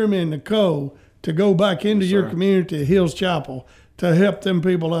saved Jeremy and Nicole to go back into your community at Hills Chapel to help them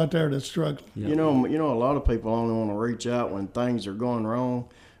people out there that's struggling. Yeah. A lot of people only want to reach out when things are going wrong.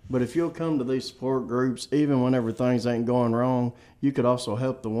 But if you'll come to these support groups, even whenever things ain't going wrong, you could also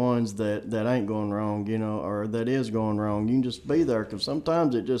help the ones that ain't going wrong, or that is going wrong. You can just be there because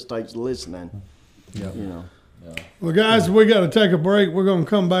sometimes it just takes listening. Yeah. Yeah. Well, guys, we got to take a break. We're going to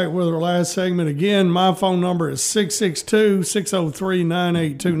come back with our last segment again. My phone number is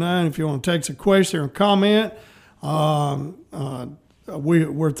 662-603-9829 if you want to text a question or comment.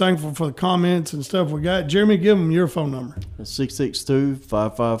 We're thankful for the comments and stuff we got. Jeremy, give them your phone number.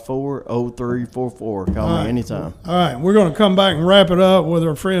 662-554-0344. Call me anytime. All right, we're going to come back and wrap it up with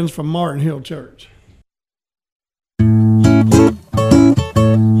our friends from Martin Hill Church.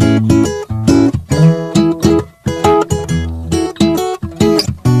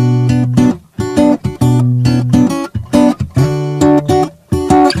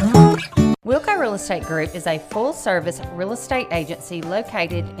 Real Estate Group is a full-service real estate agency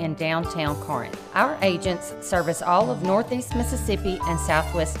located in downtown Corinth. Our agents service all of Northeast Mississippi and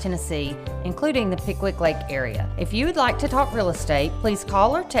Southwest Tennessee, including the Pickwick Lake area. If you would like to talk real estate, please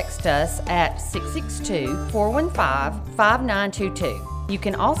call or text us at 662-415-5922. You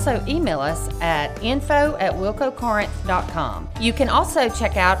can also email us at info@wilcocorinth.com. You can also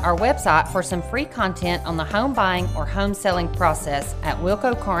check out our website for some free content on the home buying or home selling process at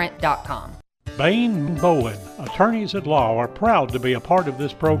wilcocorinth.com. Bain & Bowen, attorneys at law, are proud to be a part of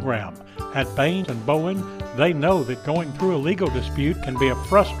this program. At Bain & Bowen, they know that going through a legal dispute can be a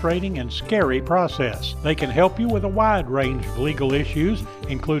frustrating and scary process. They can help you with a wide range of legal issues,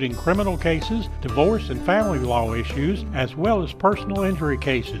 including criminal cases, divorce and family law issues, as well as personal injury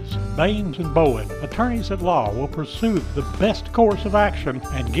cases. Bain & Bowen, attorneys at law, will pursue the best course of action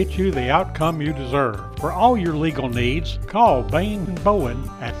and get you the outcome you deserve. For all your legal needs, call Bain & Bowen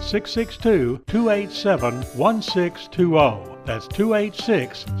at 662-287-1620. That's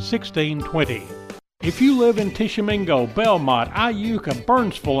 286-1620. If you live in Tishomingo, Belmont, Iuka,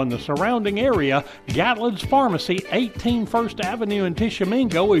 Burnsville, and the surrounding area, Gatlin's Pharmacy, 18 First Avenue in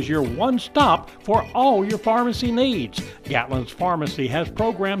Tishomingo is your one stop for all your pharmacy needs. Gatlin's Pharmacy has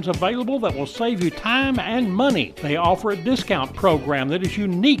programs available that will save you time and money. They offer a discount program that is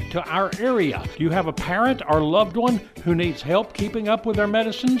unique to our area. Do you have a parent or loved one who needs help keeping up with their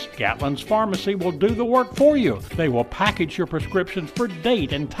medicines? Gatlin's Pharmacy will do the work for you. They will package your prescriptions for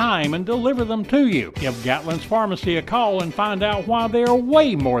date and time and deliver them to you. Give Gatlin's Pharmacy a call and find out why they are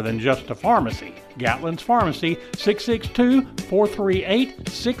way more than just a pharmacy. Gatlin's Pharmacy,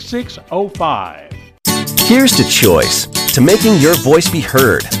 662-438-6605. Here's to choice. to making your voice be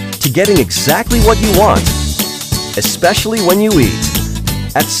heard, to getting exactly what you want, especially when you eat.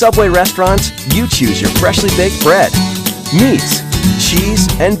 At Subway restaurants, you choose your freshly baked bread, meats, cheese,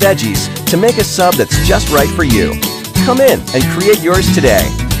 and veggies to make a sub that's just right for you. Come in and create yours today.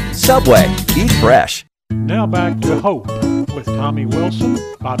 Subway, eat fresh. Now back to Hope with Tommy Wilson,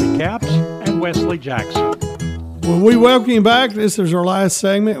 Bobby Capps, and Wesley Jackson. Well, we welcome you back. This is our last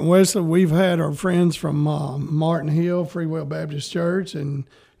segment. Wesley, we've had our friends from Martin Hill, Freewill Baptist Church, and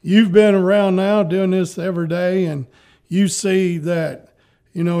you've been around now doing this every day, and you see that,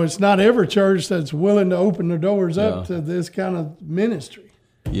 you know, it's not every church that's willing to open their doors up to this kind of ministry.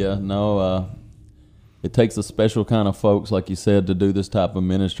 Yeah, no, it takes a special kind of folks, like you said, to do this type of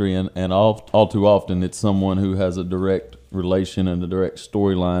ministry, and all too often it's someone who has a direct relation and a direct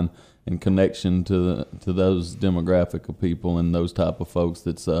storyline and connection to those demographic of people and those type of folks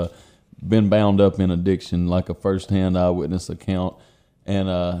that's been bound up in addiction, like a firsthand eyewitness account.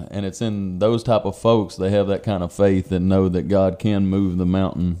 And it's in those type of folks, they have that kind of faith that know that God can move the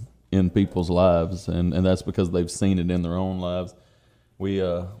mountain in people's lives, and that's because they've seen it in their own lives.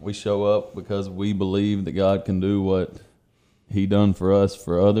 We show up because we believe that God can do what He done for us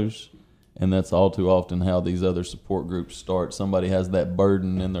for others, and that's all too often how these other support groups start. Somebody has that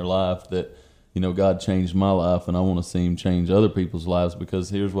burden in their life that, you know, God changed my life, and I want to see Him change other people's lives, because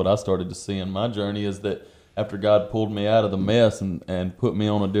here's what I started to see in my journey is that after God pulled me out of the mess and put me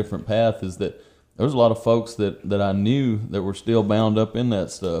on a different path, is that there was a lot of folks that I knew that were still bound up in that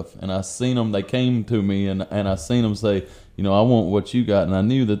stuff. And I seen them, they came to me, and I seen them say, you know, I want what you got. And I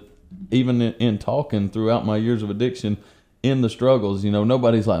knew that even in talking throughout my years of addiction, in the struggles, you know,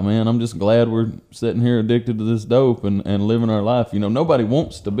 nobody's like, man, I'm just glad we're sitting here addicted to this dope and living our life. You know, nobody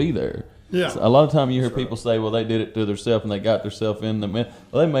wants to be there. Yeah. So a lot of time you hear people say, well, they did it to themselves and they got themselves in the mess.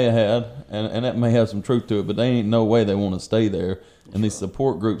 Well, they may have had, and that may have some truth to it, but they ain't no way they want to stay there. And these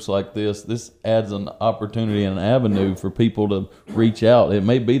support groups like this adds an opportunity and an avenue for people to reach out. It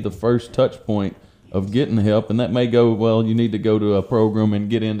may be the first touch point of getting help, and that may go, well, you need to go to a program and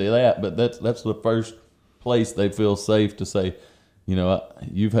get into that, but that's the first place they feel safe to say, you know,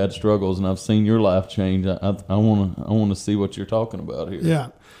 you've had struggles and I've seen your life change. I want to see what you're talking about here. Yeah.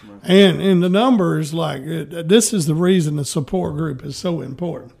 And the numbers, like, this is the reason the support group is so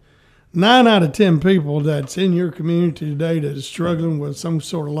important. 9 out of 10 people that's in your community today that is struggling with some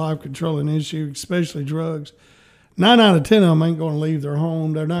sort of life-controlling issue, especially drugs, 9 out of 10 of them ain't going to leave their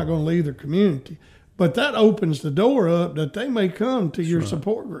home. They're not going to leave their community. But that opens the door up that they may come to your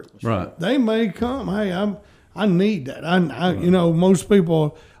support group. Right. They may come, hey, I need that. You know, most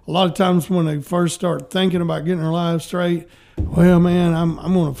people, a lot of times when they first start thinking about getting their lives straight, well, man,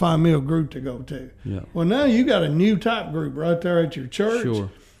 I'm going to find me a group to go to. Yeah. Well, now you got a new type group right there at your church. Sure.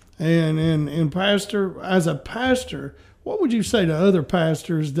 And pastor, as a pastor, what would you say to other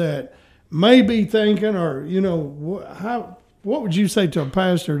pastors that may be thinking, or, you know, what would you say to a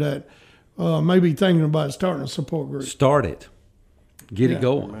pastor that may be thinking about starting a support group? Start it. Get it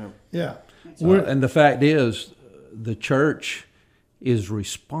going. Yeah. And the fact is, the church is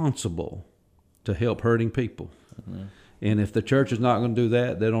responsible to help hurting people. Mm-hmm. And if the church is not going to do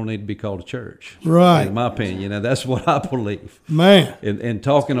that, they don't need to be called a church. Right. In my opinion, and that's what I believe. Man. And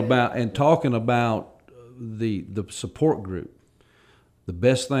talking about the support group, the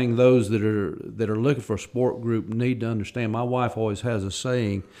best thing those that are looking for a support group need to understand. My wife always has a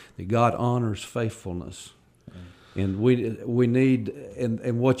saying that God honors faithfulness. And we need,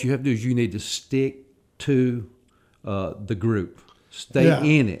 and what you have to do is you need to stick to the group.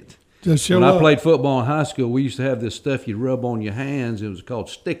 Stay in it. Just show when up. I played football in high school, we used to have this stuff you rub on your hands. It was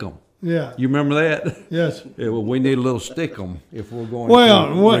called stick 'em. Yeah. You remember that? Yes. Yeah, well, we need a little stick 'em if we're going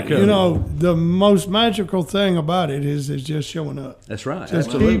to you know, the most magical thing about it is just showing up. That's right. Just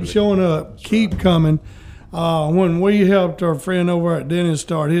Absolutely. keep showing up. Keep coming. When we helped our friend over at Dennis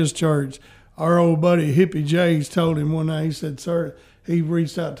start his church, our old buddy Hippie Jays told him one night, he said, sir, he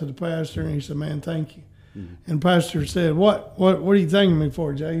reached out to the pastor and he said, man, thank you. Mm-hmm. And the pastor said, what are you thanking me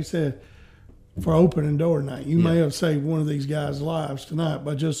for, Jay? He said, for opening door night. You may have saved one of these guys' lives tonight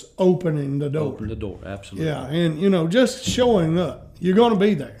by just opening the door. Open the door, absolutely. Yeah, and, you know, just showing up. You're going to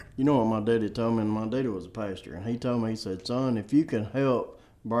be there. You know what my daddy told me? And my daddy was a pastor. And he told me, he said, son, if you can help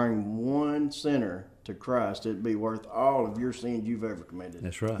bring one sinner to Christ, it'd be worth all of your sins you've ever committed.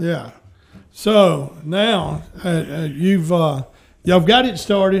 That's right. Yeah. So now y'all got it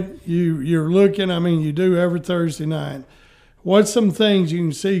started. You're looking. I mean, you do every Thursday night. What's some things you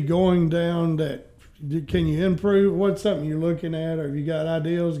can see going down that can you improve? What's something you're looking at, or you got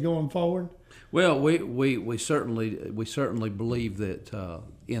ideas going forward? Well, we certainly believe that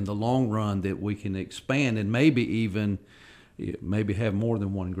in the long run that we can expand and maybe have more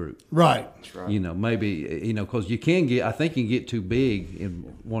than one group. Right. That's right. Maybe because you can get. I think you can get too big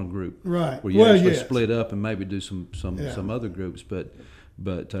in one group. Right. Where you actually yes. split up and maybe do some other groups.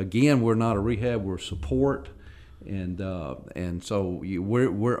 But again, we're not a rehab. We're support. And so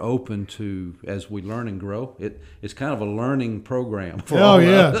we're open to, as we learn and grow. It's kind of a learning program.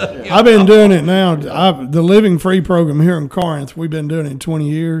 Yeah. I've been doing it now. The Living Free program here in Corinth, we've been doing it 20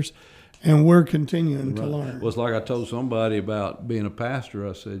 years, and we're continuing to learn. Well, it's like I told somebody about being a pastor.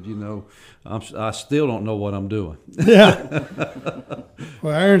 I said, I still don't know what I'm doing. Yeah.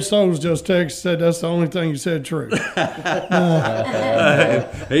 Well, Aaron Stoles just said that's the only thing you said true. He's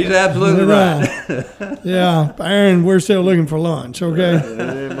absolutely right. Yeah, Aaron, we're still looking for lunch, okay?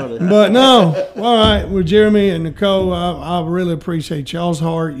 But no, all right, with Jeremy and Nicole, I really appreciate y'all's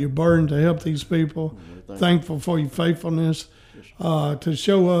heart, your burden to help these people. Thankful for your faithfulness. To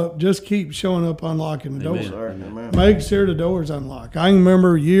show up, just keep showing up, unlocking the doors. Amen. Make sure the door's unlocked. I can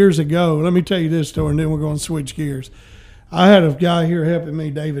remember years ago, let me tell you this story, and then we're going to switch gears. I had a guy here helping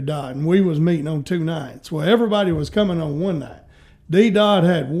me, David Dodd, and we was meeting on 2 nights. Well, everybody was coming on one night. D. Dodd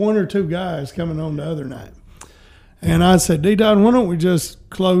had 1 or 2 guys coming on the other night. And I said, D. Dodd, why don't we just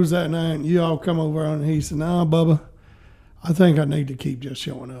close that night and you all come over on? And he said, no, Bubba, I think I need to keep just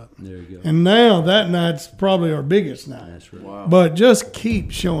showing up. There you go. And now that night's probably our biggest night. That's right. Wow. But just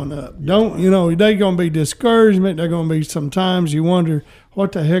keep showing up. Don't, they're going to be discouragement. They're going to be sometimes you wonder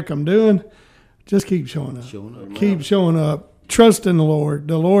what the heck I'm doing. Just keep showing up. Keep showing up. Trust in the Lord.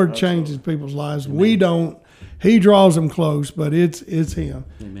 The Lord changes people's lives. Amen. We don't. He draws them close, but it's Him.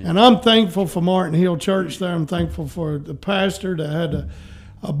 Amen. And I'm thankful for Martin Hill Church there. I'm thankful for the pastor that had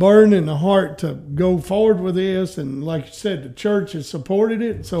a burden in the heart to go forward with this. And like you said, the church has supported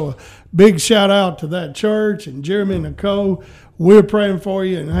it. So a big shout out to that church and Jeremy and Nicole. We're praying for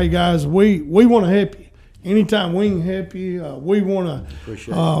you. And hey, guys, we want to help you. Anytime we can help you, we want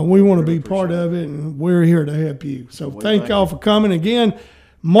to be part of it, and we're here to help you. So thank y'all for coming again.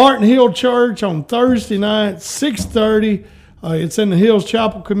 Martin Hill Church on Thursday night, 6:30. It's in the Hills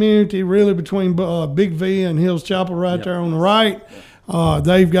Chapel community, really between Big V and Hills Chapel there on the right.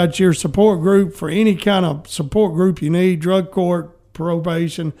 They've got your support group for any kind of support group you need, drug court,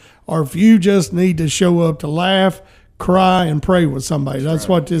 probation, or if you just need to show up to laugh, cry, and pray with somebody. That's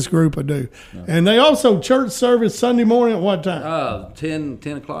what this group will do. Yeah. And they also church service Sunday morning at what time? 10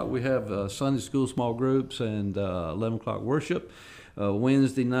 o'clock we have Sunday school small groups and 11 o'clock worship.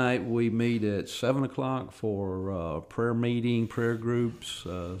 Wednesday night we meet at 7 o'clock for prayer meeting, prayer groups,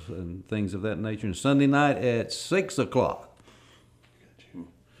 and things of that nature. And Sunday night at 6 o'clock.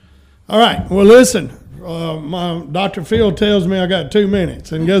 All right. Well, listen, my Dr. Phil tells me I got 2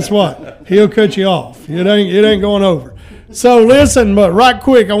 minutes, and guess what? He'll cut you off. It ain't going over. So listen, but right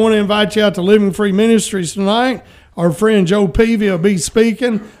quick, I want to invite you out to Living Free Ministries tonight. Our friend Joe Peavy will be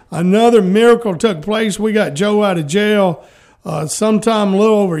speaking. Another miracle took place. We got Joe out of jail sometime a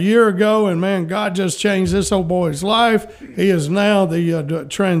little over a year ago, and man, God just changed this old boy's life. He is now the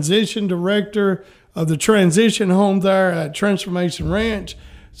transition director of the transition home there at Transformation Ranch.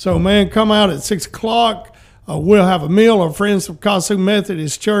 So, man, come out at 6 o'clock. We'll have a meal. Our friends from Kasu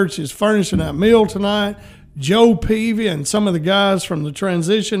Methodist Church is furnishing that meal tonight. Joe Peavy and some of the guys from the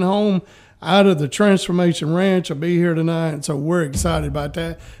transition home out of the Transformation Ranch will be here tonight, and so we're excited about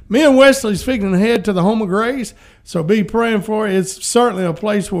that. Me and Wesley's fixing to head to the Home of Grace, so be praying for it. It's certainly a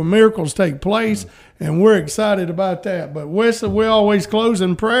place where miracles take place, and we're excited about that. But Wesley, we always close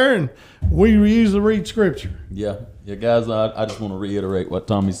in prayer, and we usually read Scripture. Yeah, guys, I just want to reiterate what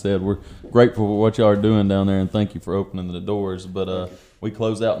Tommy said. We're grateful for what y'all are doing down there, and thank you for opening the doors. But we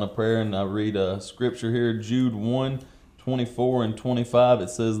close out in a prayer, and I read Scripture here, Jude 1:24 and 25. It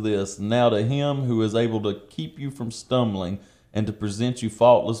says this: "Now to Him who is able to keep you from stumbling and to present you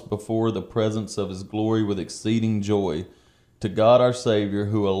faultless before the presence of His glory with exceeding joy, to God our Savior,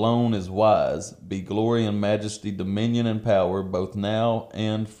 who alone is wise, be glory and majesty, dominion and power, both now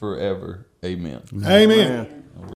and forever. Amen." Amen.